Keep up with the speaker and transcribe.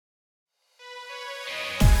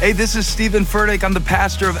Hey, this is Stephen Furtick. I'm the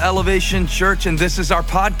pastor of Elevation Church, and this is our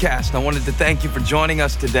podcast. I wanted to thank you for joining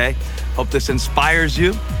us today. Hope this inspires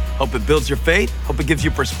you. Hope it builds your faith. Hope it gives you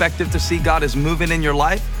perspective to see God is moving in your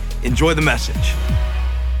life. Enjoy the message.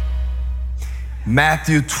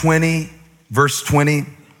 Matthew 20, verse 20.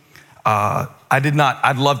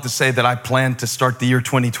 I'd love to say that I planned to start the year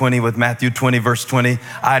 2020 with Matthew 20, verse 20.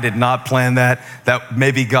 I did not plan that. That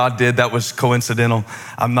maybe God did. That was coincidental.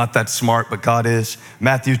 I'm not that smart, but God is.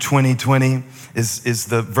 Matthew 20, 20 is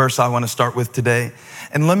the verse I want to start with today.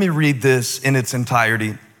 And let me read this in its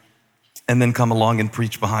entirety and then come along and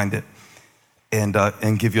preach behind it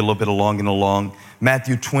and give you a little bit of long and along.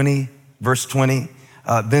 Matthew 20, verse 20.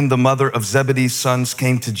 Then the mother of Zebedee's sons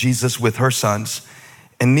came to Jesus with her sons,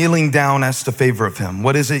 and kneeling down asked a favor of him.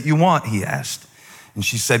 "What is it you want?" he asked. And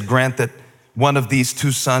she said, "Grant that one of these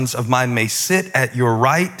two sons of mine may sit at your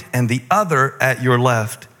right and the other at your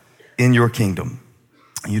left in your kingdom."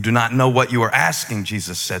 "You do not know what you are asking,"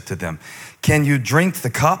 Jesus said to them. "Can you drink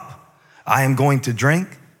the cup I am going to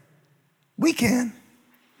drink?" "We can,"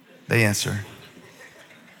 they answer.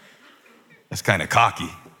 That's kind of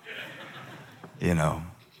cocky.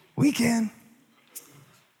 We can.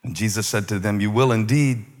 And Jesus said to them, "You will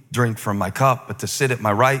indeed drink from my cup, but to sit at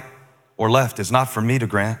my right or left is not for me to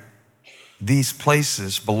grant. These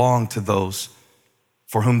places belong to those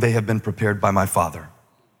for whom they have been prepared by my Father."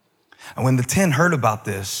 And when the 10 heard about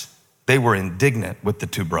this, they were indignant with the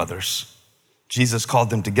two brothers. Jesus called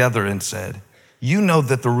them together and said, "You know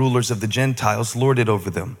that the rulers of the Gentiles lord it over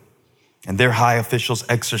them, and their high officials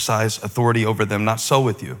exercise authority over them. Not so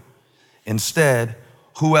with you. Instead,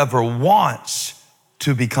 whoever wants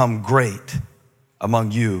to become great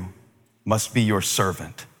among you must be your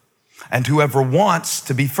servant. And whoever wants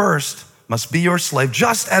to be first must be your slave,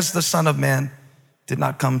 just as the Son of Man did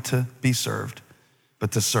not come to be served,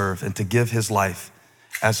 but to serve and to give his life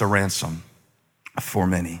as a ransom for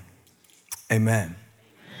many." Amen.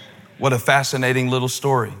 What a fascinating little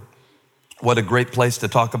story. What a great place to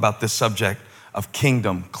talk about this subject of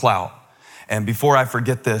kingdom clout. And before I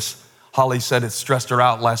forget this, Holly said it stressed her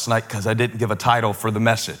out last night because I didn't give a title for the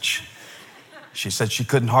message. She said she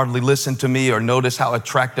couldn't hardly listen to me or notice how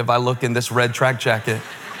attractive I look in this red track jacket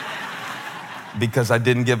because I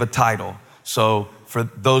didn't give a title. So for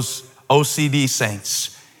those OCD saints,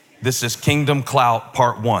 this is Kingdom Clout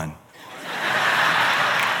Part 1.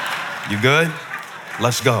 You good?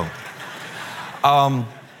 Let's go.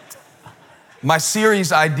 My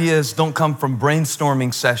series ideas don't come from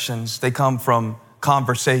brainstorming sessions. They come from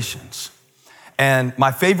conversations. And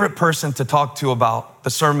my favorite person to talk to about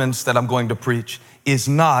the sermons that I'm going to preach is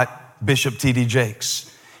not Bishop T.D. Jakes.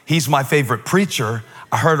 He's my favorite preacher.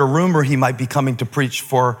 I heard a rumor he might be coming to preach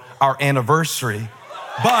for our anniversary,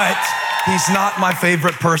 but he's not my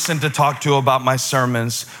favorite person to talk to about my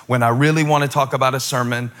sermons. When I really want to talk about a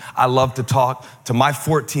sermon, I love to talk to my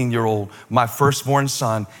 14-year-old, my firstborn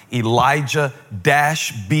son, Elijah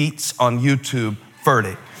Beats on YouTube,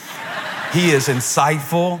 Furtick. He is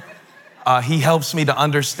insightful. He helps me to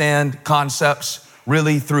understand concepts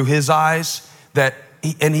really through his eyes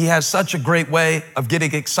and he has such a great way of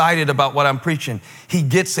getting excited about what I'm preaching. He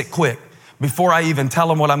gets it quick. Before I even tell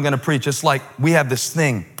him what I'm going to preach, it's like we have this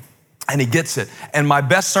thing and he gets it. And my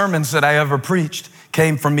best sermons that I ever preached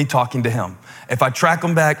came from me talking to him. If I track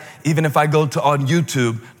them back, even if I go on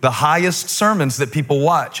YouTube, the highest sermons that people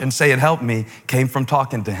watch and say it helped me came from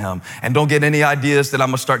talking to him. And don't get any ideas that I'm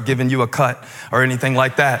gonna start giving you a cut or anything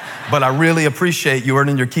like that. But I really appreciate you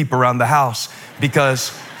earning your keep around the house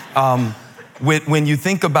because when you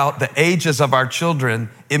think about the ages of our children,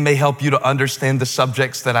 it may help you to understand the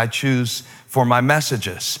subjects that I choose for my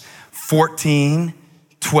messages. 14,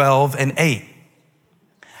 12, and 8.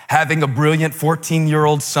 Having a brilliant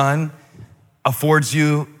 14-year-old son affords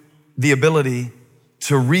you the ability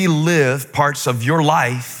to relive parts of your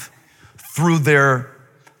life through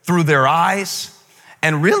their eyes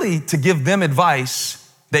and really to give them advice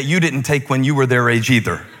that you didn't take when you were their age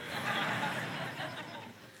either.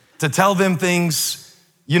 To tell them things,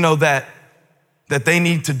 that they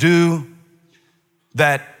need to do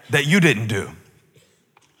that you didn't do.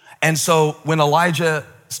 And so when Elijah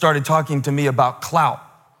started talking to me about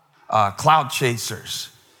clout chasers,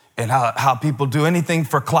 and how people do anything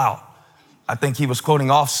for clout. I think he was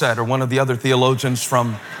quoting Offset or one of the other theologians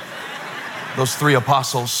from those 3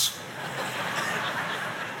 apostles.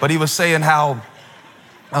 But he was saying how,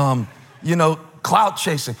 clout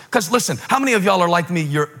chasing. Because listen, how many of y'all are like me?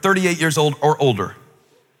 You're 38 years old or older.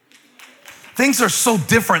 Things are so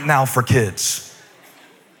different now for kids.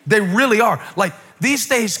 They really are. Like these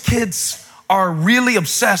days, kids are really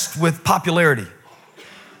obsessed with popularity.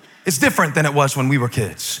 is different than it was when we were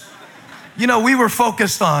kids. You know, we were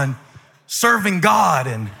focused on serving God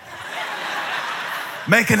and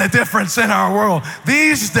making a difference in our world.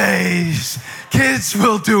 These days, kids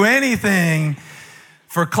will do anything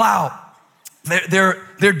for clout. They're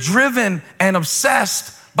driven and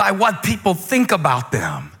obsessed by what people think about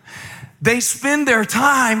them. They spend their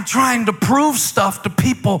time trying to prove stuff to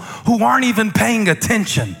people who aren't even paying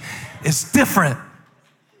attention. It's different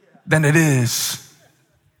than it is.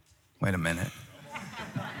 Wait a minute.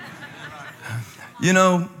 You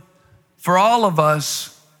know, for all of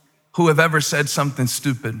us who have ever said something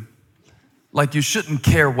stupid, like you shouldn't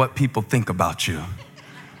care what people think about you,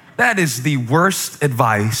 that is the worst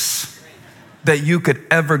advice that you could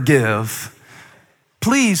ever give.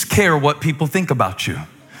 Please care what people think about you.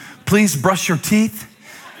 Please brush your teeth.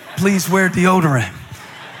 Please wear deodorant.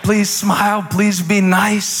 Please smile. Please be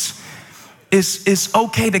nice. It's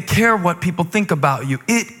okay to care what people think about you.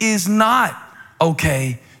 It is not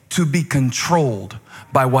okay to be controlled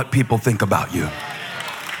by what people think about you.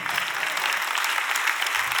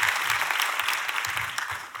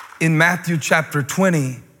 In Matthew chapter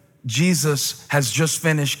 20, Jesus has just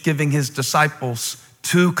finished giving his disciples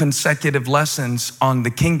 2 consecutive lessons on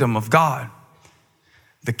the kingdom of God.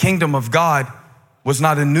 The kingdom of God was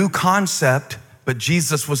not a new concept, but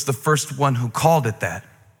Jesus was the first one who called it that.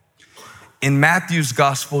 In Matthew's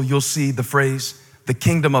gospel, you'll see the phrase, the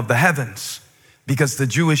kingdom of the heavens, because the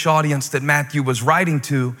Jewish audience that Matthew was writing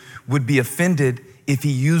to would be offended if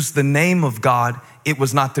he used the name of God. It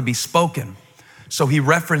was not to be spoken. So he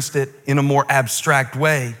referenced it in a more abstract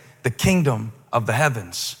way, the kingdom of the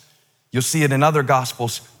heavens. You'll see it in other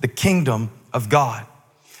gospels, the kingdom of God.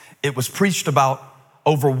 It was preached about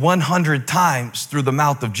over 100 times through the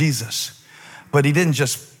mouth of Jesus, but he didn't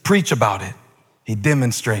just preach about it, he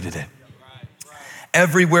demonstrated it.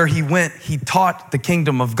 Everywhere he went, he taught the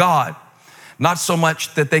kingdom of God, not so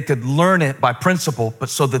much that they could learn it by principle, but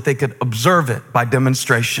so that they could observe it by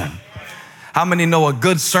demonstration. How many know a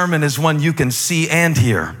good sermon is one you can see and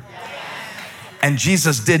hear? And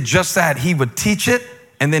Jesus did just that. He would teach it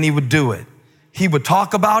and then he would do it. He would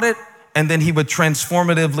talk about it and then he would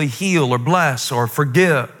transformatively heal or bless or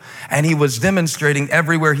forgive. And he was demonstrating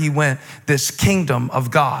everywhere he went this kingdom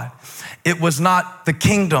of God. It was not the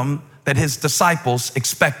kingdom that his disciples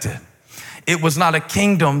expected. It was not a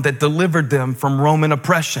kingdom that delivered them from Roman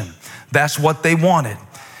oppression. That's what they wanted.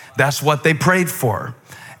 That's what they prayed for.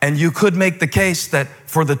 And you could make the case that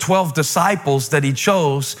for the 12 disciples that he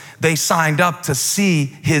chose, they signed up to see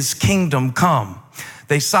his kingdom come.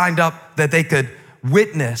 They signed up that they could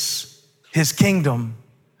witness his kingdom.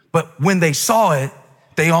 But when they saw it,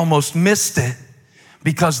 they almost missed it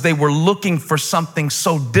because they were looking for something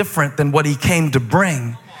so different than what he came to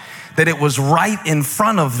bring, that it was right in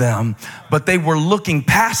front of them, but they were looking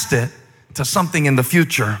past it to something in the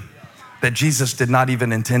future that Jesus did not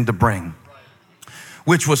even intend to bring,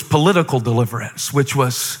 which was political deliverance, which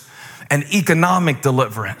was an economic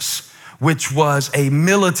deliverance, which was a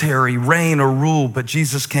military reign or rule, but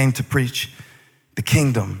Jesus came to preach the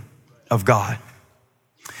kingdom of God.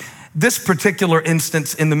 This particular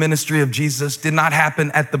instance in the ministry of Jesus did not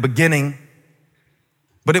happen at the beginning,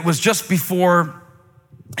 but it was just before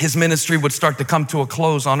his ministry would start to come to a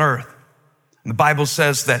close on earth. And the Bible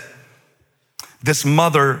says that this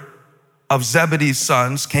mother of Zebedee's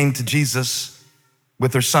sons came to Jesus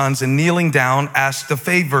with her sons and kneeling down asked a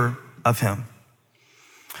favor of him.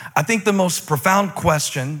 I think the most profound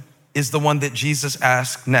question is the one that Jesus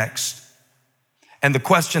asked next. And the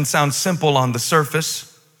question sounds simple on the surface,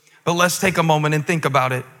 but let's take a moment and think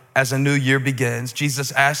about it as a new year begins.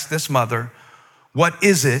 Jesus asked this mother, "What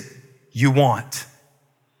is it you want?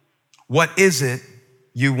 What is it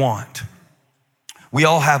you want?" We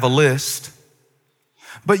all have a list,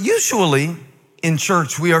 but usually in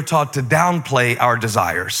church, we are taught to downplay our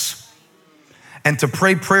desires and to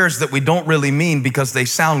pray prayers that we don't really mean because they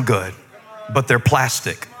sound good, but they're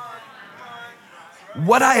plastic.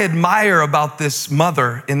 What I admire about this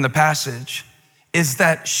mother in the passage is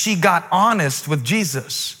that she got honest with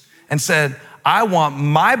Jesus and said, "I want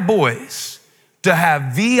my boys to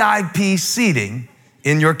have VIP seating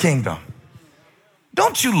in your kingdom."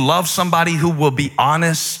 Don't you love somebody who will be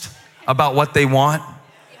honest about what they want?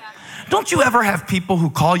 Don't you ever have people who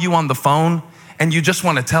call you on the phone and you just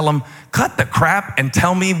want to tell them, "Cut the crap and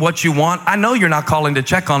tell me what you want"? I know you're not calling to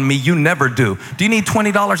check on me. You never do. Do you need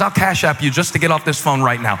 $20? I'll cash app you just to get off this phone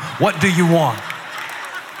right now. What do you want?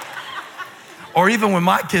 Or even with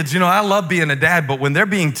my kids, I love being a dad, but when they're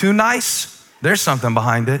being too nice, there's something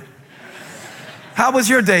behind it. "How was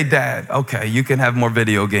your day, Dad?" "Okay, you can have more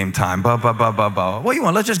video game time. Blah, blah, blah, blah, blah. What do you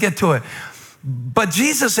want? Let's just get to it." But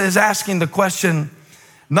Jesus is asking the question,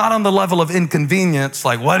 not on the level of inconvenience,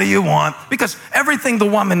 like, what do you want? Because everything the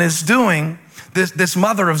woman is doing, this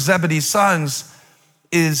mother of Zebedee's sons,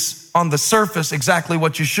 is on the surface exactly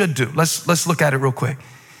what you should do. Let's look at it real quick.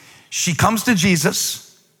 She comes to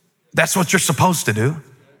Jesus. That's what you're supposed to do,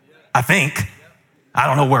 I think. I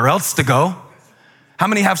don't know where else to go. How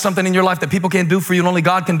many have something in your life that people can't do for you and only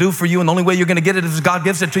God can do for you, and the only way you're gonna get it is God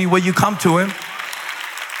gives it to you where you come to him?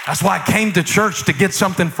 That's why I came to church, to get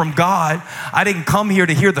something from God. I didn't come here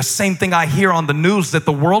to hear the same thing I hear on the news, that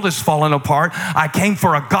the world is falling apart. I came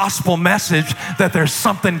for a gospel message that there's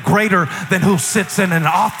something greater than who sits in an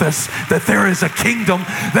office, that there is a kingdom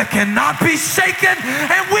that cannot be shaken,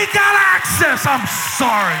 and we got access. I'm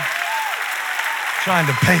sorry. Trying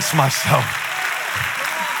to pace myself.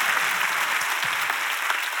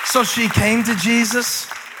 So she came to Jesus.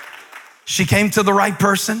 She came to the right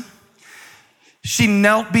person. She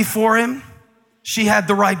knelt before him. She had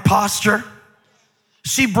the right posture.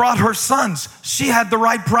 She brought her sons. She had the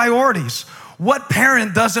right priorities. What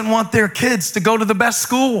parent doesn't want their kids to go to the best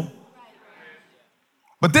school?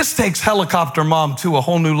 But this takes helicopter mom to a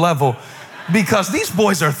whole new level, because these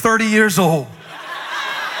boys are 30 years old.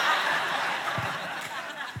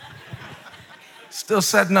 Still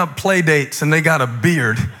setting up play dates, and they got a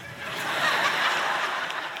beard.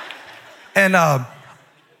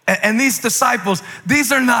 And these disciples,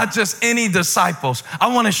 these are not just any disciples.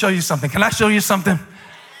 I want to show you something. Can I show you something?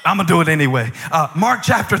 I'm going to do it anyway. Mark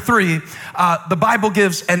chapter 3, the Bible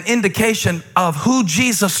gives an indication of who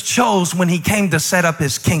Jesus chose when he came to set up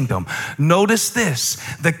his kingdom. Notice this.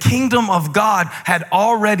 The kingdom of God had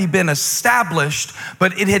already been established,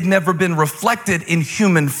 but it had never been reflected in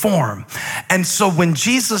human form. And so when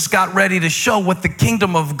Jesus got ready to show what the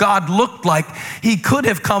kingdom of God looked like, he could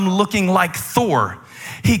have come looking like Thor.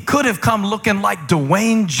 He could have come looking like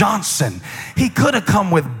Dwayne Johnson. He could have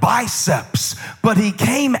come with biceps, but he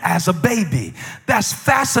came as a baby. That's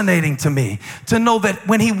fascinating to me, to know that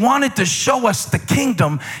when he wanted to show us the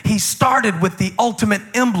kingdom, he started with the ultimate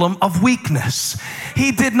emblem of weakness.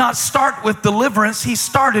 He did not start with deliverance. He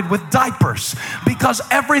started with diapers, because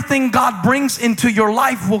everything God brings into your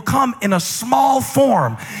life will come in a small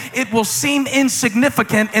form. It will seem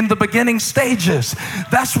insignificant in the beginning stages.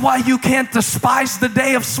 That's why you can't despise the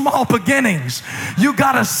day of small beginnings. You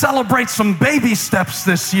got to celebrate some baby steps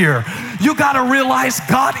this year. You got to realize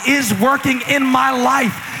God is working in my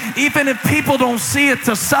life. Even if people don't see it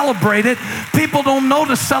to celebrate it, people don't know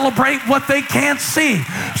to celebrate what they can't see.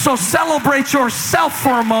 So celebrate yourself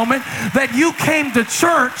for a moment that you came to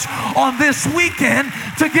church on this weekend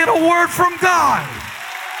to get a word from God.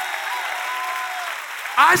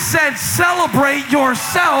 I said celebrate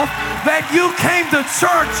yourself that you came to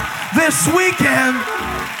church this weekend.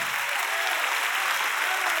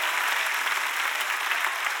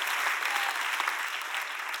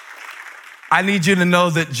 I need you to know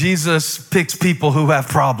that Jesus picks people who have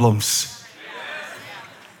problems.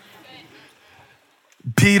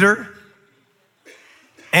 Peter,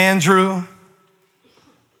 Andrew,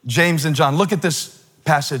 James, and John. Look at this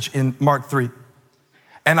passage in Mark 3.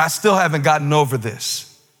 And I still haven't gotten over this.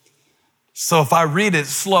 So if I read it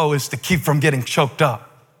slow, it's to keep from getting choked up.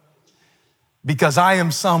 Because I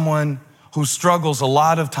am someone who struggles a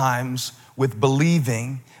lot of times with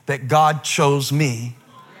believing that God chose me.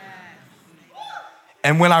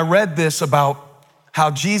 And when I read this about how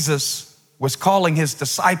Jesus was calling his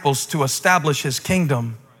disciples to establish his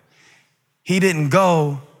kingdom, he didn't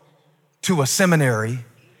go to a seminary.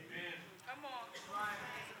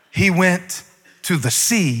 He went to the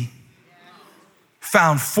sea,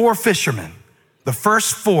 found 4 fishermen. The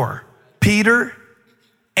first 4, Peter,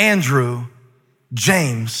 Andrew,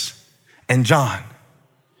 James, and John.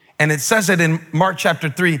 And it says it in Mark chapter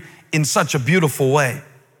 3 in such a beautiful way,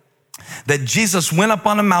 that Jesus went up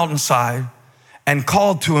on a mountainside and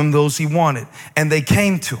called to him those he wanted, and they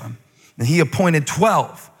came to him. And he appointed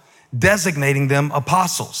 12, designating them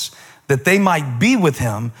apostles, that they might be with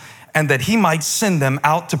him and that he might send them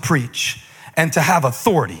out to preach and to have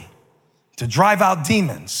authority, to drive out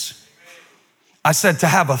demons. I said to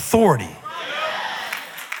have authority,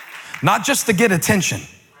 not just to get attention.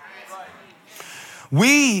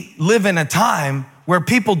 We live in a time where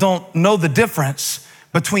people don't know the difference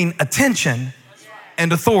between attention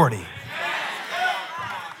and authority.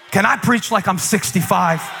 Can I preach like I'm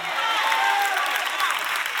 65?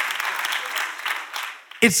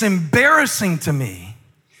 It's embarrassing to me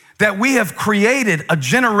that we have created a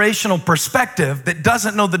generational perspective that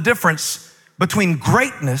doesn't know the difference between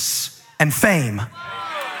greatness and fame.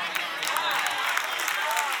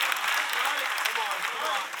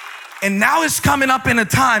 And now it's coming up in a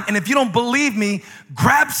time, and if you don't believe me,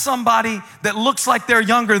 grab somebody that looks like they're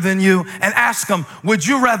younger than you and ask them, would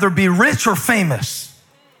you rather be rich or famous?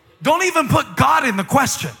 Don't even put God in the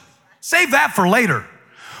question. Save that for later.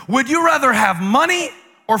 Would you rather have money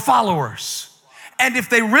or followers? And if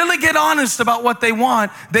they really get honest about what they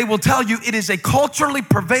want, they will tell you it is a culturally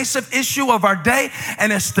pervasive issue of our day,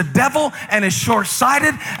 and it's the devil, and it's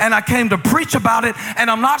short-sighted, and I came to preach about it,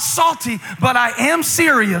 and I'm not salty, but I am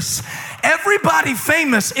serious. Everybody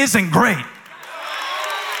famous isn't great.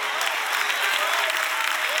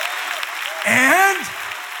 And,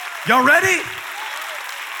 y'all ready?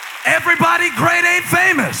 Everybody great ain't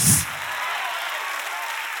famous.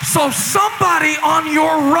 So somebody on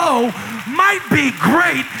your row might be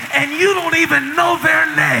great and you don't even know their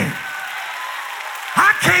name.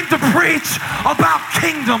 I came to preach about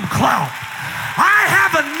Kingdom Clout. I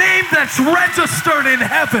have a name that's registered in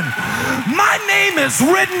heaven. My name is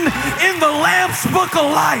written in the Lamb's Book of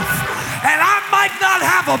Life. And I might not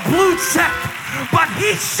have a blue check, but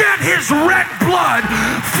he shed his red blood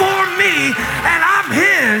for me, and I'm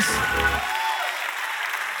his.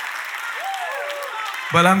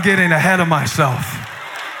 But I'm getting ahead of myself.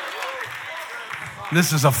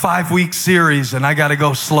 This is a 5-week series, and I got to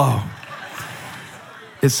go slow.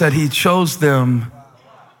 It said he chose them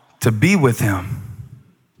to be with him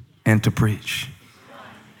and to preach.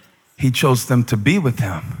 He chose them to be with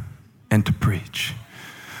him and to preach.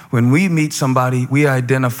 When we meet somebody, we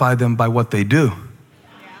identify them by what they do.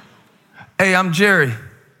 Hey, I'm Jerry.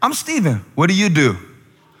 I'm Stephen. What do you do?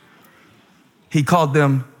 He called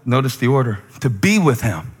them, notice the order, to be with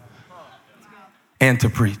him and to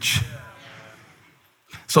preach.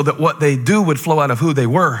 So that what they do would flow out of who they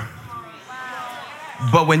were.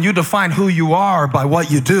 But when you define who you are by what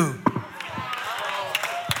you do,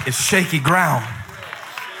 it's shaky ground.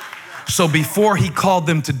 So before he called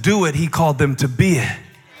them to do it, he called them to be it.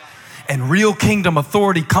 And real kingdom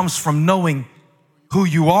authority comes from knowing who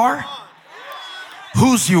you are,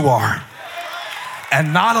 whose you are,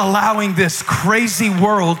 and not allowing this crazy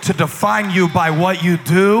world to define you by what you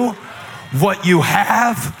do, what you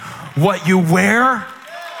have, what you wear.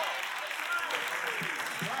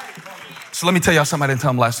 So let me tell y'all something I didn't tell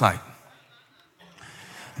him last night.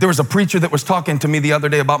 There was a preacher that was talking to me the other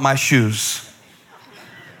day about my shoes.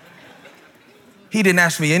 He didn't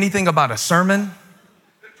ask me anything about a sermon,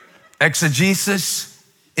 exegesis,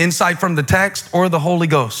 insight from the text, or the Holy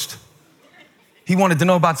Ghost. He wanted to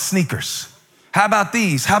know about sneakers. How about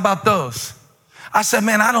these? How about those? I said,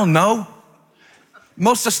 man, I don't know.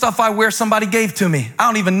 Most of the stuff I wear, somebody gave to me. I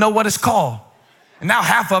don't even know what it's called. And now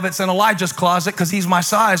half of it's in Elijah's closet because he's my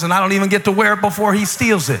size and I don't even get to wear it before he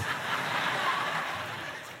steals it.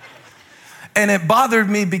 And it bothered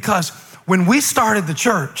me because when we started the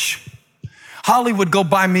church, Holly would go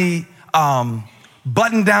buy me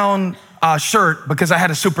button-down shirt because I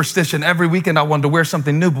had a superstition. Every weekend I wanted to wear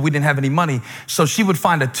something new, but we didn't have any money. So she would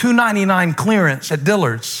find a $2.99 clearance at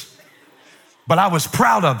Dillard's. But I was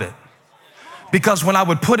proud of it because when I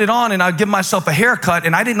would put it on and I'd give myself a haircut,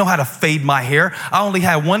 and I didn't know how to fade my hair. I only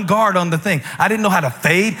had one guard on the thing. I didn't know how to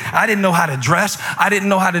fade. I didn't know how to dress. I didn't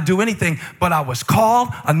know how to do anything, but I was called,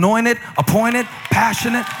 anointed, appointed,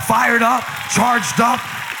 passionate, fired up, charged up.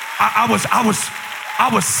 I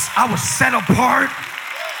was set apart.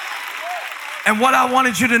 And what I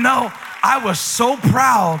wanted you to know, I was so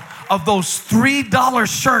proud of those $3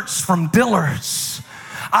 shirts from Dillard's.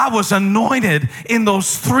 I was anointed in those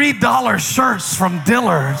 $3 shirts from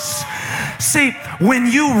Dillard's. See, when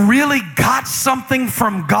you really got something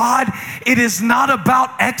from God, it is not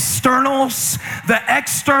about externals. The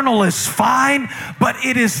external is fine, but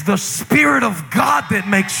it is the Spirit of God that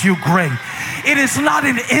makes you great. It is not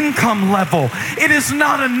an income level. It is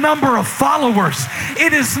not a number of followers.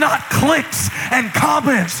 It is not clicks and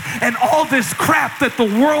comments and all this crap that the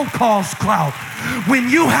world calls clout. When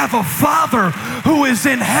you have a Father who is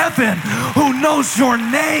in heaven, who knows your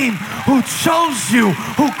name, who chose you,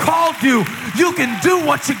 who called you, you can do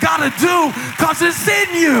what you gotta do because it's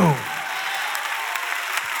in you.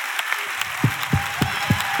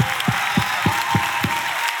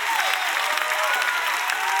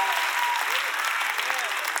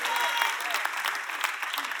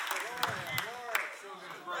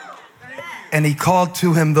 And he called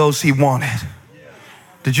to him those he wanted.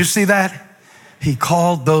 Did you see that? He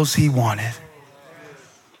called those he wanted.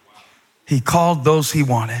 He called those he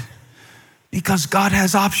wanted because God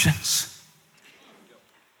has options.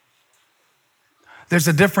 There's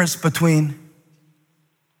a difference between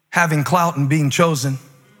having clout and being chosen.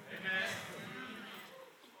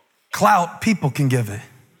 Clout, people can give it.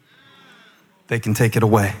 They can take it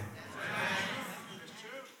away.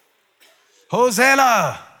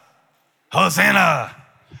 Hosanna, Hosanna,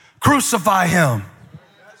 crucify him.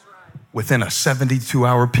 Within a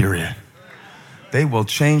 72-hour period, they will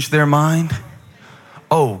change their mind.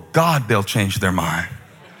 Oh, God, they'll change their mind.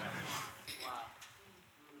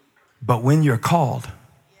 But when you're called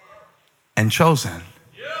and chosen,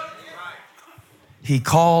 he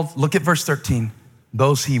called, look at verse 13,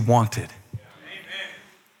 those he wanted.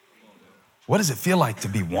 What does it feel like to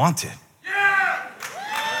be wanted?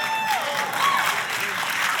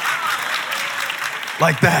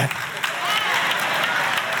 Like that.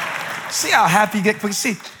 See how happy you get?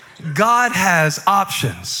 See, God has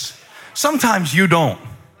options. Sometimes you don't.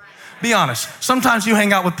 Be honest. Sometimes you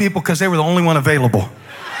hang out with people because they were the only one available.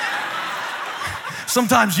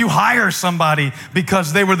 Sometimes you hire somebody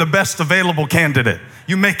because they were the best available candidate.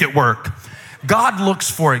 You make it work. God looks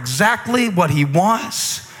for exactly what he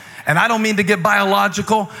wants. And I don't mean to get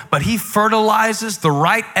biological, but he fertilizes the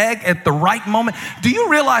right egg at the right moment. Do you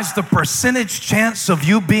realize the percentage chance of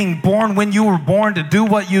you being born when you were born to do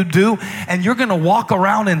what you do, and you're gonna walk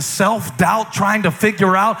around in self-doubt trying to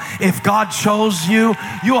figure out if God chose you?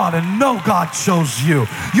 You ought to know God chose you.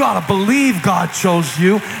 You ought to believe God chose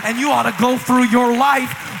you, and you ought to go through your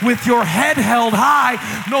life with your head held high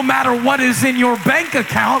no matter what is in your bank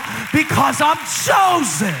account, because I'm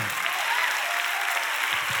chosen.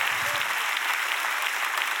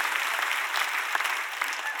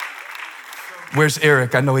 Where's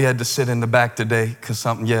Eric? I know he had to sit in the back today because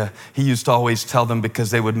he used to always tell them because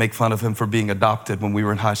they would make fun of him for being adopted when we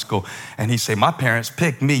were in high school. And he'd say, my parents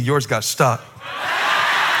picked me, yours got stuck.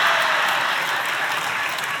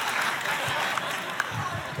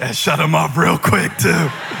 That shut him up real quick too.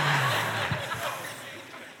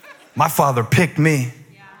 My father picked me.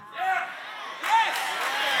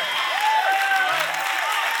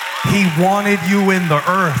 He wanted you in the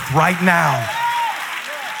earth right now.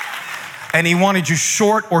 And he wanted you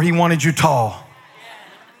short or he wanted you tall.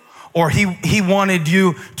 Or he wanted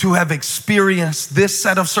you to have experienced this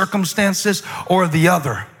set of circumstances or the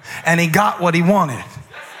other. And he got what he wanted.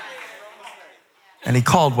 And he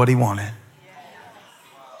called what he wanted.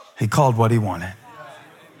 He called what he wanted.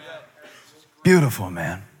 Beautiful,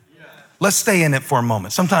 man. Let's stay in it for a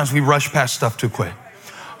moment. Sometimes we rush past stuff too quick.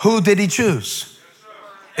 Who did he choose?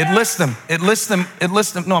 It lists them.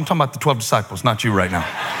 No, I'm talking about the 12 disciples, not you right now.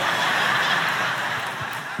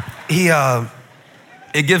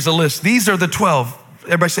 It gives a list. These are the 12.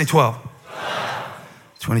 Everybody say 12.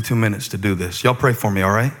 22 minutes to do this. Y'all pray for me,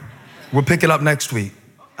 all right? We'll pick it up next week.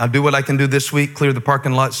 I'll do what I can do this week, clear the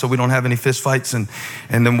parking lot so we don't have any fist fights, and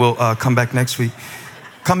then we'll come back next week.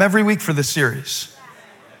 Come every week for this series.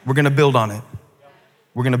 We're gonna build on it.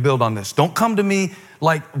 We're gonna build on this. Don't come to me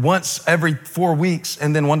like once every 4 weeks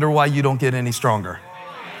and then wonder why you don't get any stronger.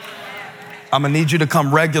 I'm gonna need you to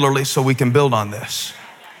come regularly so we can build on this.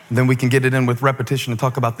 Then we can get it in with repetition and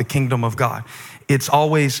talk about the kingdom of God. It's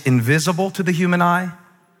always invisible to the human eye.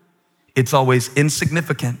 It's always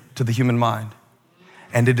insignificant to the human mind.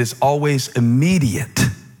 And it is always immediate.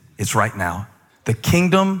 It's right now. The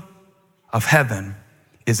kingdom of heaven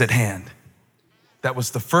is at hand. That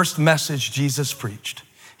was the first message Jesus preached.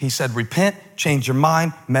 He said, repent, change your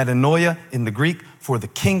mind, metanoia in the Greek, for the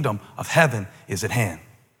kingdom of heaven is at hand.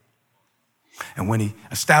 And when he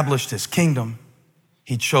established his kingdom,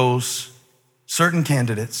 he chose certain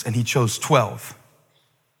candidates, and he chose 12.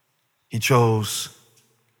 He chose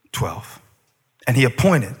 12. And he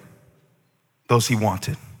appointed those he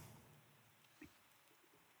wanted.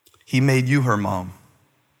 He made you her mom.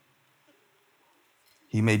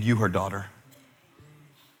 He made you her daughter.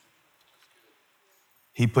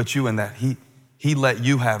 He put you in that. He let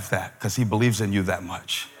you have that because he believes in you that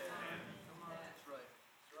much.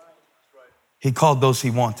 He called those he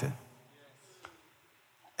wanted.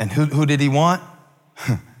 And who did he want?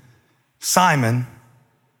 Simon,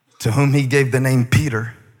 to whom he gave the name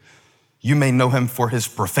Peter. You may know him for his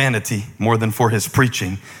profanity more than for his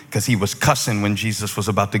preaching, because he was cussing when Jesus was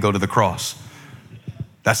about to go to the cross.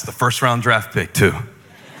 That's the first round draft pick too.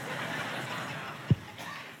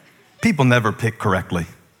 People never pick correctly.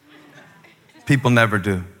 People never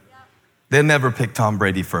do. They never pick Tom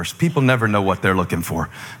Brady first. People never know what they're looking for.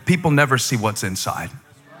 People never see what's inside.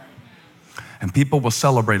 And people will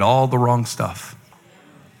celebrate all the wrong stuff.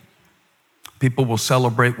 People will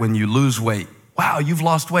celebrate when you lose weight. Wow, you've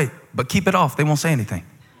lost weight, but keep it off. They won't say anything.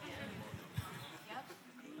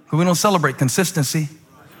 We don't celebrate consistency.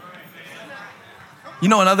 You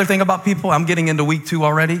know another thing about people, I'm getting into week 2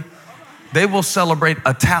 already. They will celebrate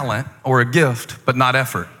a talent or a gift, but not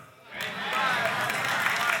effort.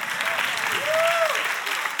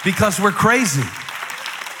 Because we're crazy.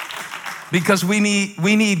 because we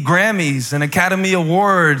need Grammys and Academy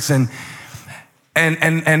Awards and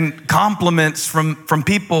compliments from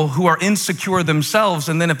people who are insecure themselves.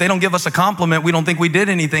 And then if they don't give us a compliment, we don't think we did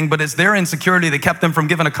anything, but it's their insecurity that kept them from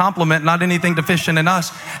giving a compliment, not anything deficient in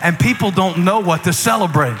us. And people don't know what to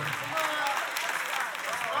celebrate.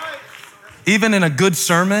 Even in a good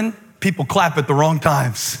sermon, people clap at the wrong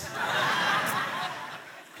times.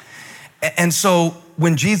 And so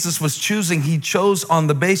when Jesus was choosing, he chose on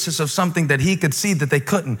the basis of something that he could see that they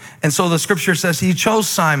couldn't. And so the scripture says he chose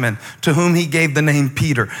Simon, to whom he gave the name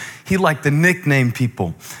Peter. He liked to nickname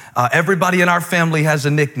people. Everybody in our family has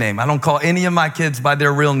a nickname. I don't call any of my kids by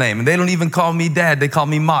their real name. And they don't even call me dad. They call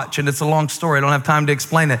me Mach. And it's a long story. I don't have time to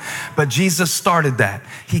explain it. But Jesus started that.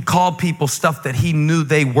 He called people stuff that he knew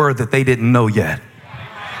they were that they didn't know yet.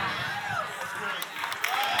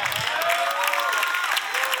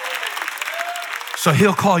 So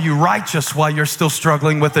he'll call you righteous while you're still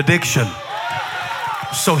struggling with addiction.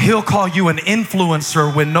 So he'll call you an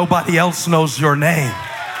influencer when nobody else knows your name.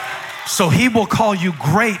 So he will call you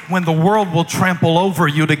great when the world will trample over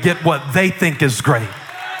you to get what they think is great.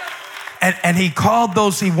 And he called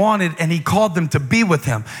those he wanted, and he called them to be with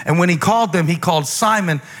him. And when he called them, he called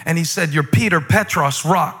Simon, and he said, "You're Peter, Petros,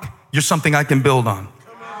 rock. You're something I can build on.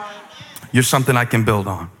 You're something I can build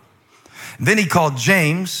on." And then he called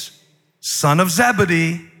James, son of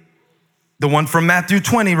Zebedee, the one from Matthew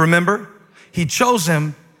 20, remember? He chose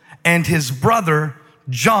him, and his brother,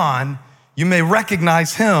 John. You may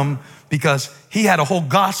recognize him because he had a whole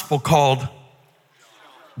gospel called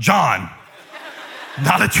John.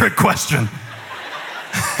 Not a trick question.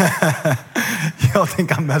 Y'all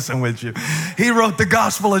think I'm messing with you. He wrote the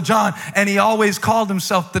Gospel of John, and he always called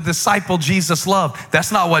himself the disciple Jesus loved.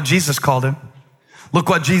 That's not what Jesus called him. Look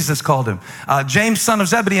what Jesus called him. James, son of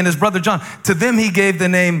Zebedee, and his brother John. To them he gave the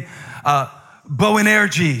name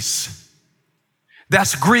Boanerges.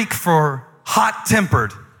 That's Greek for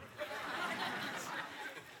hot-tempered.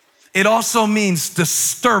 It also means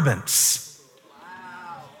disturbance.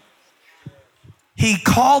 He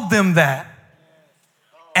called them that,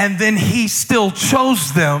 and then he still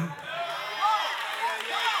chose them.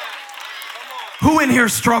 Who in here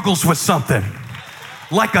struggles with something?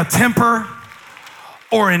 Like a temper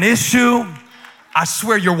or an issue? I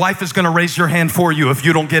swear your wife is gonna raise your hand for you if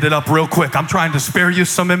you don't get it up real quick. I'm trying to spare you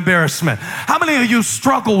some embarrassment. How many of you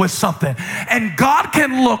struggle with something? And God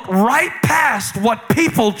can look right past what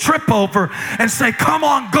people trip over and say, "Come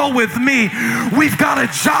on, go with me. We've got a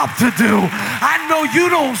job to do. I know you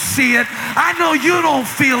don't see it. I know you don't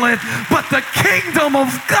feel it, but the kingdom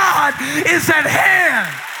of God is at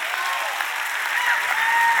hand."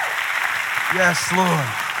 Yes, Lord.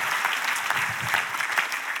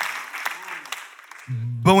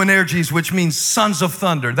 Boanerges, which means sons of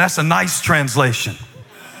thunder. That's a nice translation.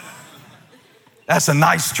 That's a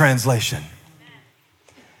nice translation.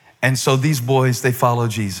 And so these boys, they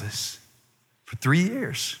followed Jesus for 3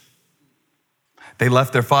 years. They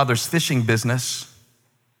left their father's fishing business,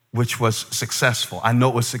 which was successful. I know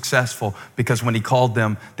it was successful because when he called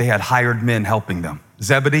them, they had hired men helping them.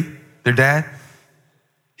 Zebedee, their dad,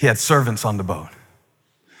 he had servants on the boat.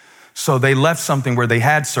 So they left something where they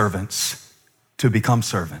had servants to become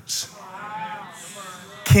servants.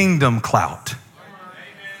 Kingdom clout.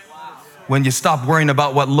 When you stop worrying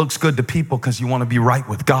about what looks good to people because you want to be right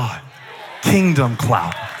with God. Kingdom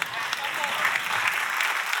clout.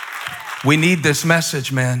 We need this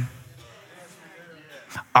message, man.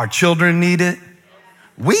 Our children need it.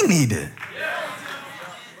 We need it.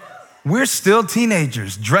 We're still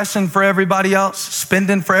teenagers, dressing for everybody else,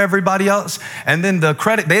 spending for everybody else, and then the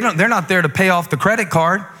credit, they're not there to pay off the credit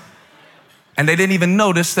card. And they didn't even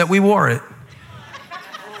notice that we wore it.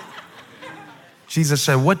 Jesus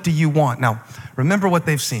said, "What do you want?" Now, remember what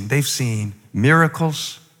they've seen. They've seen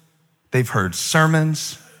miracles. They've heard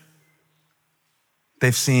sermons.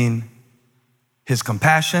 They've seen his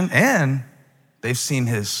compassion, and they've seen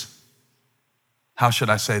his, how should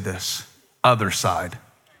I say this, other side.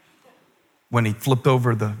 When he flipped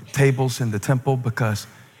over the tables in the temple because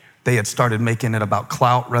they had started making it about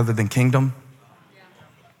clout rather than kingdom.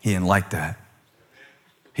 He didn't like that.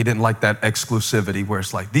 He didn't like that exclusivity where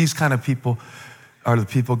it's like, these kind of people are the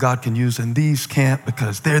people God can use and these can't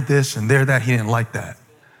because they're this and they're that. He didn't like that.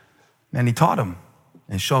 And he taught them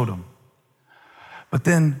and showed them. But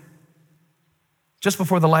then, just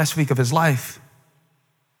before the last week of his life,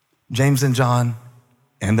 James and John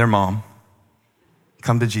and their mom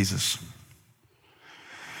come to Jesus.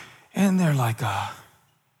 And they're like,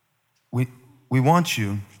 we want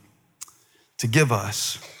you to give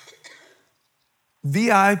us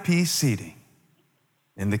VIP seating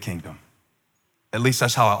in the kingdom. At least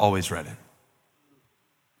that's how I always read it.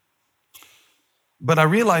 But I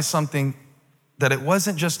realized something, that it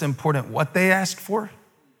wasn't just important what they asked for.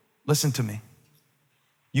 Listen to me.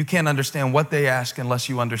 You can't understand what they asked unless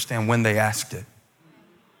you understand when they asked it.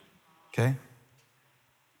 Okay?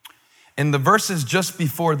 In the verses just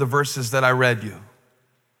before the verses that I read you,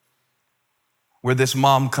 where this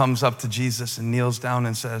mom comes up to Jesus and kneels down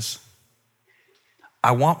and says,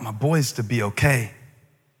 I want my boys to be okay.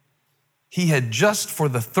 He had just for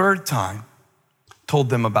the third time told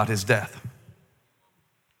them about his death.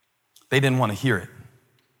 They didn't want to hear it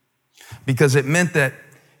because it meant that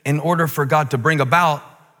in order for God to bring about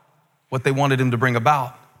what they wanted him to bring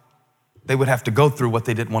about, they would have to go through what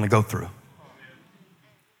they didn't want to go through.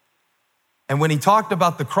 And when he talked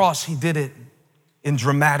about the cross, he did it in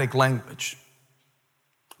dramatic language,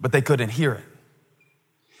 but they couldn't hear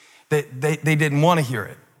it. They didn't want to hear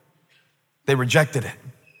it. They rejected it.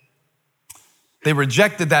 They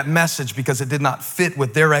rejected that message because it did not fit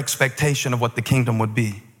with their expectation of what the kingdom would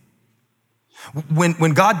be.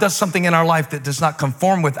 When God does something in our life that does not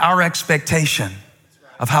conform with our expectation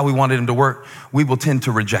of how we wanted him to work, we will tend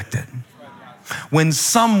to reject it. When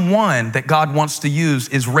someone that God wants to use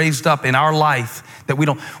is raised up in our life that we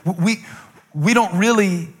don't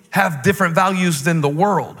really have different values than the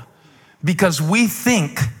world, because we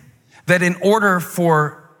think that in order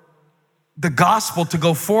for the gospel to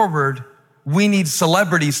go forward, we need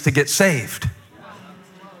celebrities to get saved.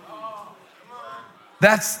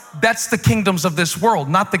 That's the kingdoms of this world,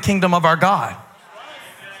 not the kingdom of our God.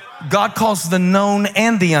 God calls the known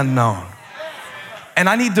and the unknown. And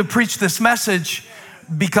I need to preach this message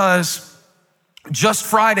because just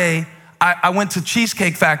Friday, I went to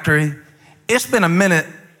Cheesecake Factory. It's been a minute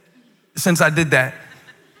since I did that.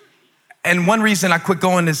 And one reason I quit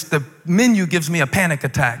going is the menu gives me a panic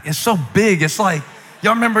attack. It's so big. It's like,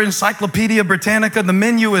 y'all remember Encyclopedia Britannica? The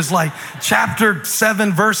menu is like chapter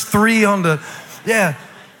 7, verse 3 on the, yeah.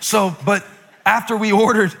 So, but after we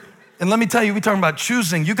ordered, and let me tell you, we're talking about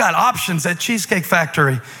choosing. You got options at Cheesecake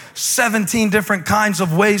Factory. 17 different kinds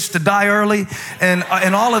of ways to die early and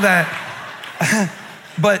all of that.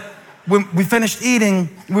 But when we finished eating,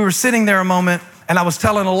 we were sitting there a moment and I was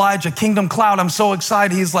telling Elijah, Kingdom Clout, I'm so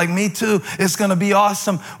excited. He's like, me too. It's going to be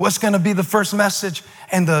awesome. What's going to be the first message?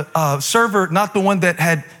 And the server, not the one that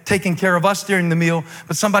had taken care of us during the meal,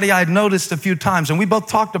 but somebody I had noticed a few times, and we both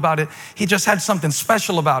talked about it. He just had something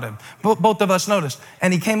special about him. Both of us noticed.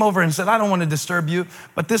 And he came over and said, I don't want to disturb you,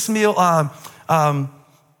 but this meal, I've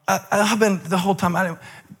been the whole time,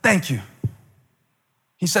 thank you.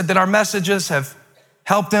 He said that our messages have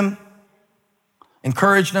helped him,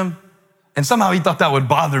 encouraged him, and somehow he thought that would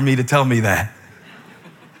bother me to tell me that.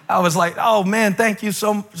 I was like, oh man, thank you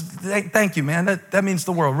so much. Thank you, man. That means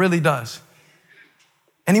the world, really does.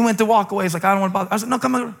 And he went to walk away. He's like, I don't want to bother. I said, no,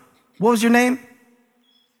 come on. What was your name?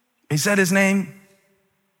 He said his name.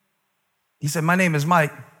 He said, my name is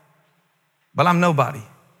Mike, but I'm nobody.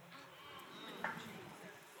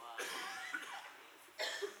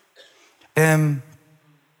 And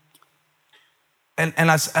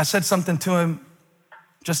I said something to him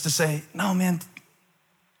just to say, no, man.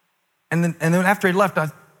 And then after he left,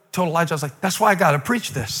 I told Elijah, I was like, that's why I got to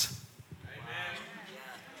preach this.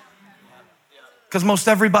 Because most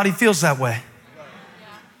everybody feels that way.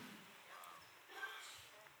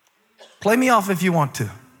 Play me off if you want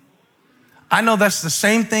to. I know that's the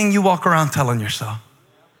same thing you walk around telling yourself.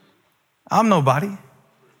 I'm nobody.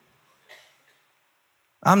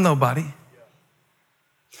 I'm nobody.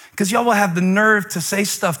 Because y'all will have the nerve to say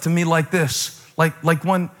stuff to me like this. Like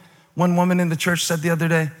one woman in the church said the other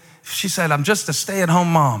day, she said, I'm just a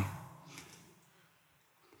stay-at-home mom.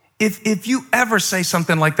 If you ever say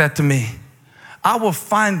something like that to me, I will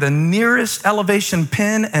find the nearest elevation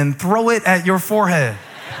pin and throw it at your forehead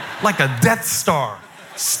like a Death Star.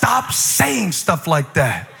 Stop saying stuff like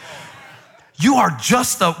that. You are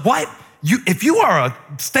just a, what? If you are a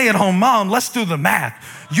stay-at-home mom, let's do the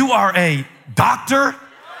math. You are a doctor,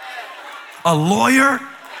 a lawyer,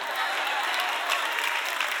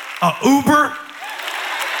 a Uber,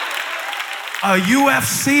 a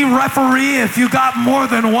UFC referee if you got more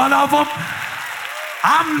than one of them.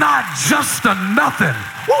 I'm not just a nothing.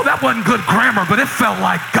 Whoa, that wasn't good grammar, but it felt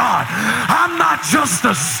like God. I'm not just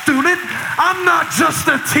a student. I'm not just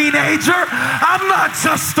a teenager. I'm not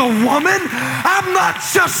just a woman. I'm not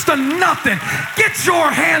just a nothing. Get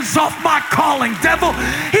your hands off my calling, devil.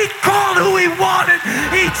 He called who he wanted.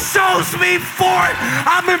 He chose me for it.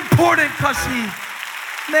 I'm important because he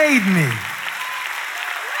made me.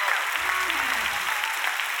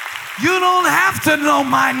 You don't have to know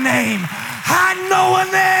my name. I know a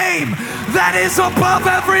name that is above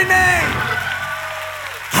every name.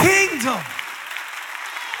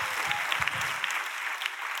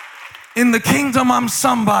 kingdom, I'm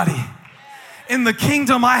somebody. In the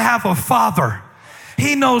kingdom, I have a father.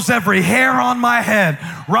 He knows every hair on my head.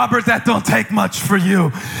 Robert, that don't take much for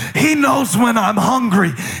you. He knows when I'm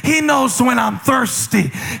hungry. He knows when I'm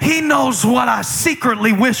thirsty. He knows what I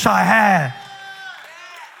secretly wish I had.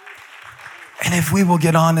 And if we will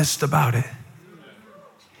get honest about it,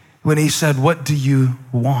 when he said, what do you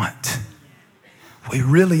want? We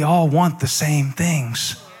really all want the same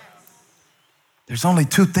things. There's only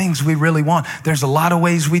two things we really want. There's a lot of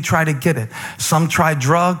ways we try to get it. Some try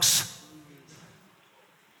drugs.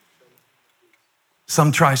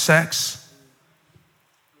 Some try sex.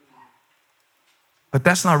 But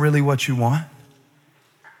that's not really what you want.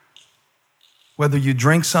 Whether you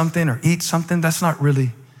drink something or eat something, that's not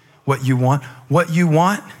really what you want. What you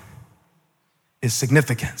want is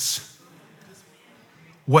significance.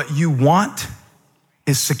 What you want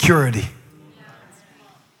is security.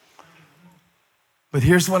 But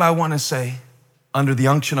here's what I want to say under the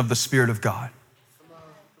unction of the Spirit of God.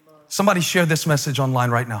 Somebody share this message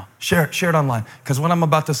online right now. Share it online, because what I'm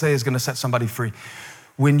about to say is going to set somebody free.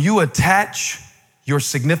 When you attach your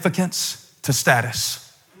significance to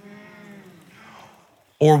status,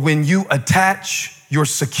 or when you attach your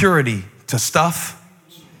security to stuff,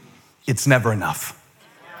 it's never enough.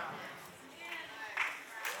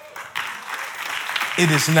 It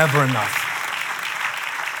is never enough.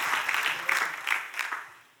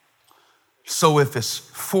 So if it's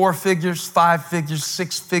 4 figures, 5 figures,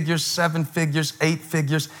 6 figures, 7 figures, 8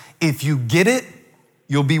 figures, if you get it,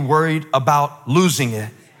 you'll be worried about losing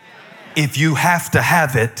it. If you have to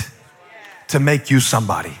have it to make you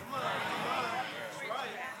somebody.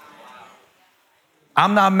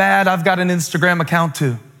 I'm not mad. I've got an Instagram account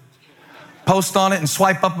too. Post on it and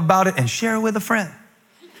swipe up about it and share it with a friend.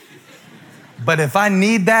 But if I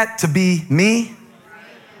need that to be me,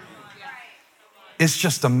 it's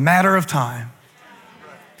just a matter of time.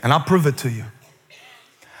 And I'll prove it to you.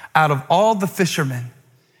 Out of all the fishermen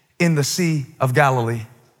in the Sea of Galilee,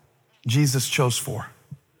 Jesus chose 4.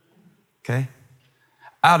 Okay?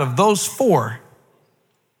 Out of those 4,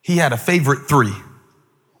 he had a favorite 3.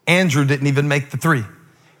 Andrew didn't even make the 3.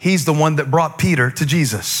 He's the one that brought Peter to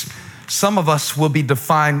Jesus. Some of us will be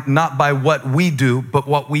defined not by what we do, but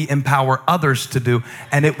what we empower others to do,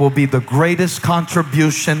 and it will be the greatest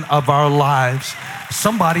contribution of our lives.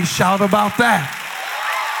 Somebody shout about that.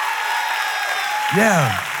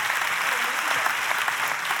 Yeah.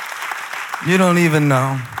 You don't even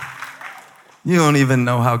know. You don't even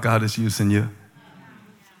know how God is using you.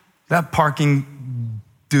 That parking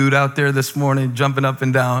dude out there this morning jumping up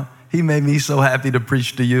and down, he made me so happy to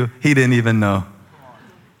preach to you. He didn't even know.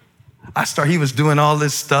 He was doing all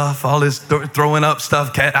this stuff, all this throwing up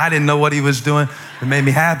stuff. I didn't know what he was doing. It made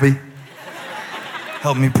me happy.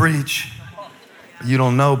 Helped me preach. You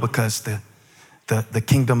don't know, because the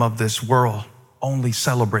kingdom of this world only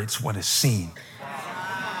celebrates what is seen.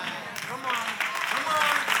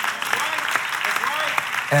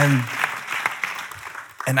 And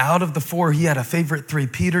out of the 4, he had a favorite 3,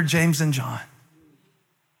 Peter, James, and John.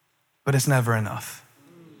 But it's never enough.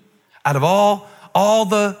 Out of all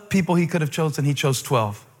the people he could have chosen, he chose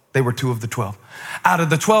 12. They were 2 of the 12. Out of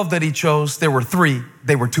the 12 that he chose, there were 3.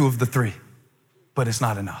 They were 2 of the 3. But it's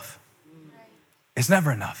not enough. It's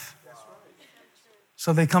never enough.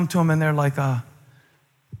 So they come to him and they're like,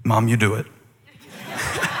 Mom, you do it.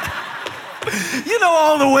 You know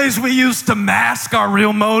all the ways we used to mask our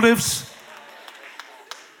real motives?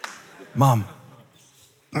 Mom.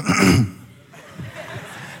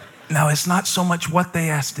 Now, it's not so much what they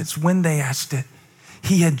asked, it's when they asked it.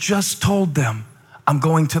 He had just told them, I'm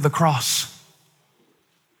going to the cross.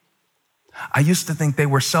 I used to think they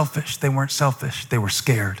were selfish. They weren't selfish. They were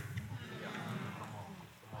scared.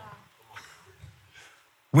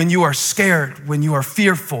 When you are scared, when you are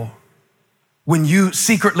fearful, when you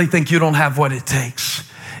secretly think you don't have what it takes,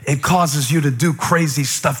 it causes you to do crazy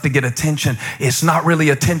stuff to get attention. It's not really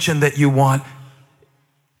attention that you want.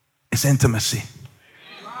 It's intimacy.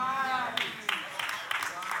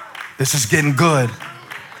 This is getting good.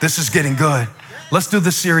 This is getting good. Let's do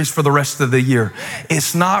this series for the rest of the year.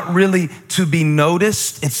 It's not really to be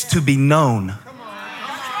noticed, it's to be known.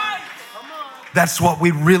 That's what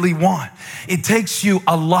we really want. It takes you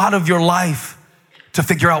a lot of your life to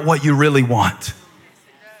figure out what you really want.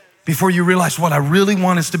 Before you realize what I really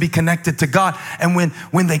want is to be connected to God. And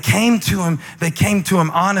when they came to him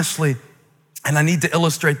honestly. And I need to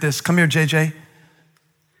illustrate this. Come here, JJ.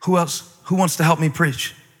 Who else? Who wants to help me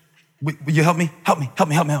preach? Will you help me? Help me.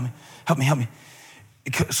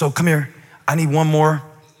 So come here. I need one more.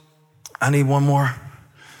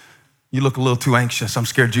 You look a little too anxious. I'm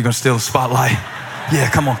scared you're gonna steal the spotlight. Yeah,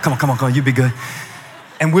 come on, you be good.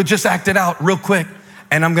 And we'll just act it out real quick.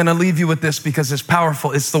 And I'm gonna leave you with this because it's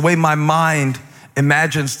powerful. It's the way my mind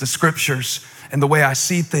imagines the scriptures and the way I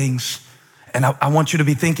see things. And I want you to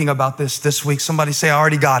be thinking about this week. Somebody say, I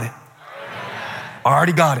already got it. I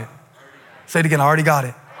already got it. Say it again, I already got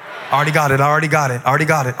it. I already got it, I already got it, I already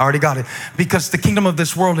got it, I already got it. Because the kingdom of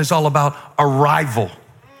this world is all about arrival.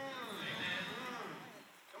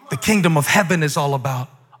 The kingdom of heaven is all about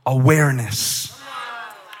awareness.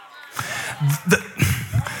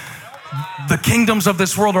 The kingdoms of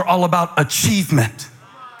this world are all about achievement.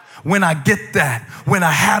 When I get that, when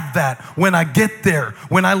I have that, when I get there,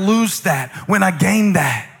 when I lose that, when I gain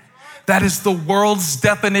that. That is the world's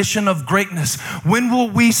definition of greatness. When will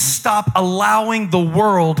we stop allowing the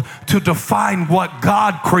world to define what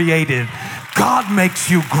God created? God makes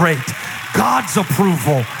you great. God's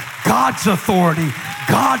approval, God's authority,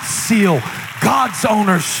 God's seal, God's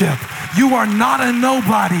ownership. You are not a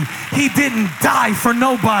nobody. He didn't die for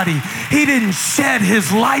nobody. He didn't shed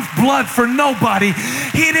his lifeblood for nobody.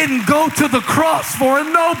 He didn't go to the cross for a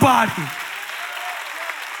nobody.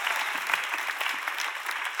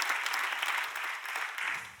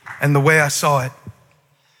 And the way I saw it,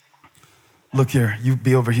 look here, you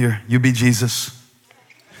be over here, you be Jesus.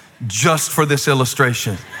 Just for this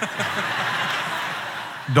illustration.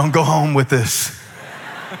 Don't go home with this.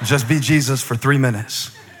 Just be Jesus for 3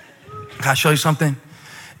 minutes. Can I show you something?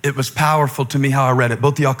 It was powerful to me how I read it.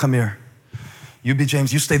 Both of y'all come here. You be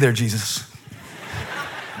James, you stay there, Jesus.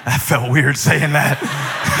 I felt weird saying that.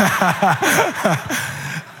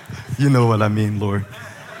 You know what I mean, Lord.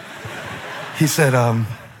 He said,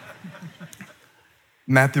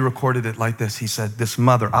 Matthew recorded it like this. He said, this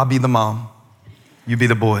mother, I'll be the mom, you be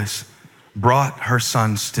the boys, brought her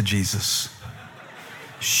sons to Jesus.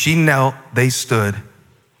 She knelt, they stood,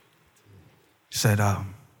 said, I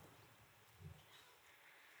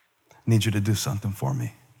need you to do something for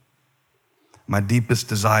me. My deepest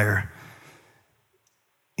desire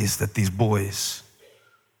is that these boys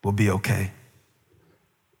will be okay.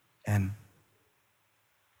 And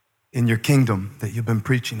in your kingdom that you've been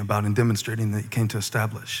preaching about and demonstrating that you came to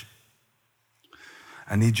establish,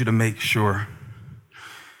 I need you to make sure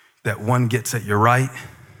that one gets at your right,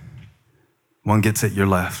 one gets at your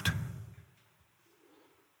left.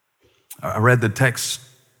 I read the text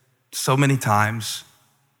so many times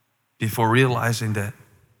before realizing that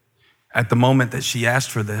at the moment that she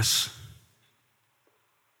asked for this,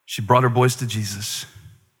 she brought her boys to Jesus.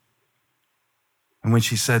 And when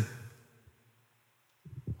she said,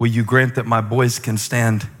 will you grant that my boys can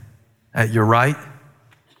stand at your right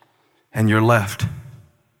and your left?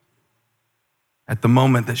 At the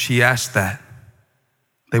moment that she asked that,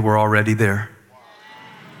 they were already there.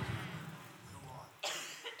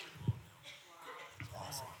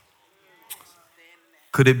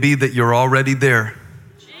 Could it be that you're already there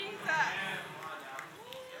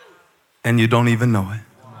and you don't even know it?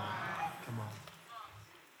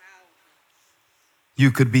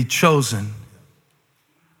 You could be chosen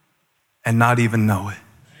and not even know it.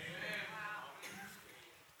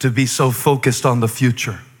 To be so focused on the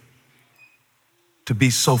future, to be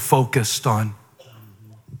so focused on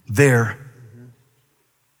there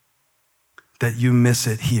that you miss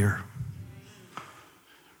it here.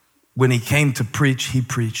 When he came to preach, he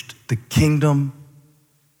preached, the kingdom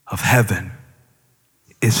of heaven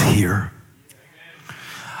is here.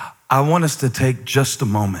 I want us to take just a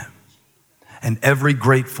moment, and every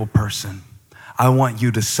grateful person, I want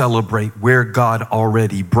you to celebrate where God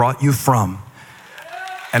already brought you from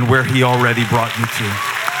and where he already brought you to.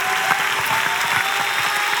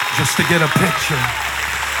 Just to get a picture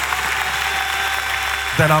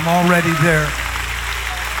that I'm already there.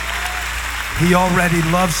 He already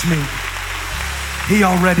loves me. He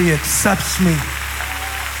already accepts me.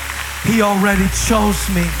 He already chose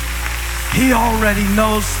me. He already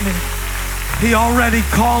knows me. He already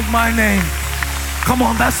called my name. Come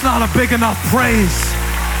on, that's not a big enough praise.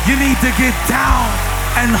 You need to get down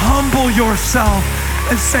and humble yourself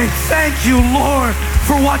and say, thank you, Lord,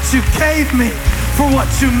 for what you gave me, for what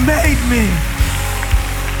you made me.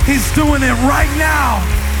 He's doing it right now.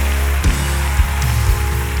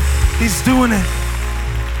 He's doing it.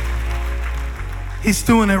 He's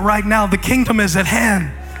doing it right now. The kingdom is at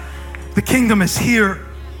hand. The kingdom is here.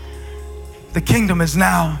 The kingdom is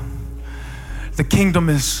now. The kingdom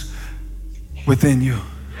is within you.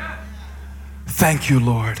 Thank you,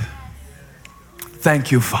 Lord.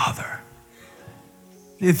 Thank you, Father.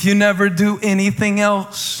 If you never do anything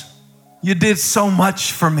else, you did so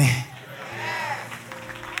much for me.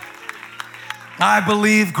 I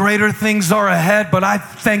believe greater things are ahead, but I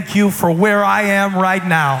thank you for where I am right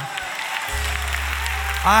now.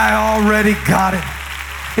 I already got it.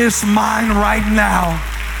 It's mine right now.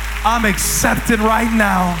 I'm accepted right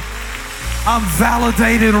now. I'm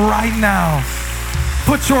validated right now.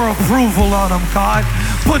 Put your approval on them, God.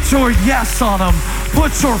 Put your yes on them.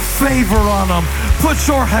 Put your favor on them. Put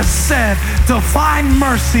your hesed, divine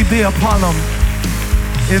mercy be upon them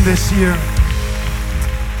in this year.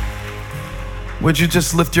 Would you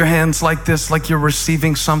just lift your hands like this, like you're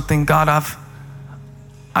receiving something? God,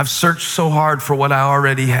 I've searched so hard for what I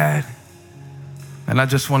already had. And I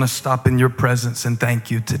just want to stop in your presence and thank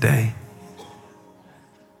you today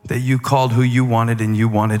that you called who you wanted and you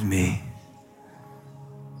wanted me.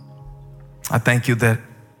 I thank you that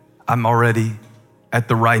I'm already at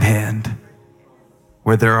the right hand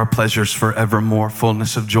where there are pleasures forevermore,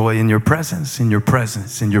 fullness of joy in your presence, in your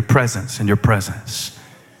presence, in your presence, in your presence.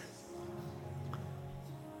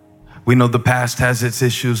 We know the past has its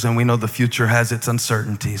issues and we know the future has its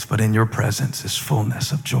uncertainties, but in your presence is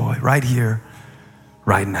fullness of joy right here,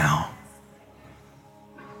 right now.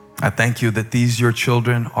 I thank you that these, your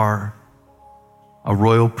children, are a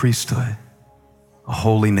royal priesthood, a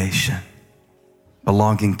holy nation,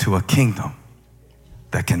 belonging to a kingdom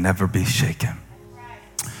that can never be shaken.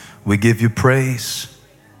 We give you praise,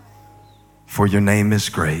 for your name is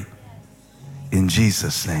great. In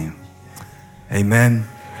Jesus' name, amen.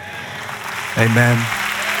 Amen.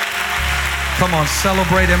 Come on,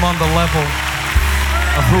 celebrate him on the level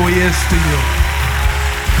of who he is to you.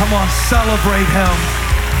 Come on, celebrate him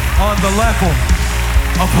on the level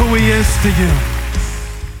of who he is to you.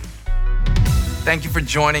 Thank you for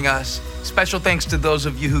joining us. Special thanks to those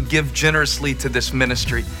of you who give generously to this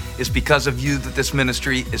ministry. It's because of you that this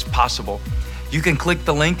ministry is possible. You can click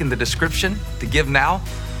the link in the description to give now,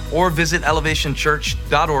 or visit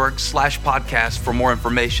elevationchurch.org/podcast for more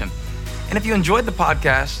information. And if you enjoyed the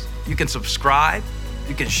podcast, you can subscribe,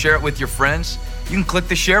 you can share it with your friends, you can click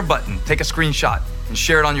the share button, take a screenshot, and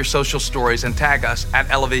share it on your social stories and tag us at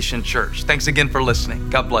Elevation Church. Thanks again for listening.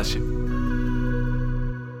 God bless you.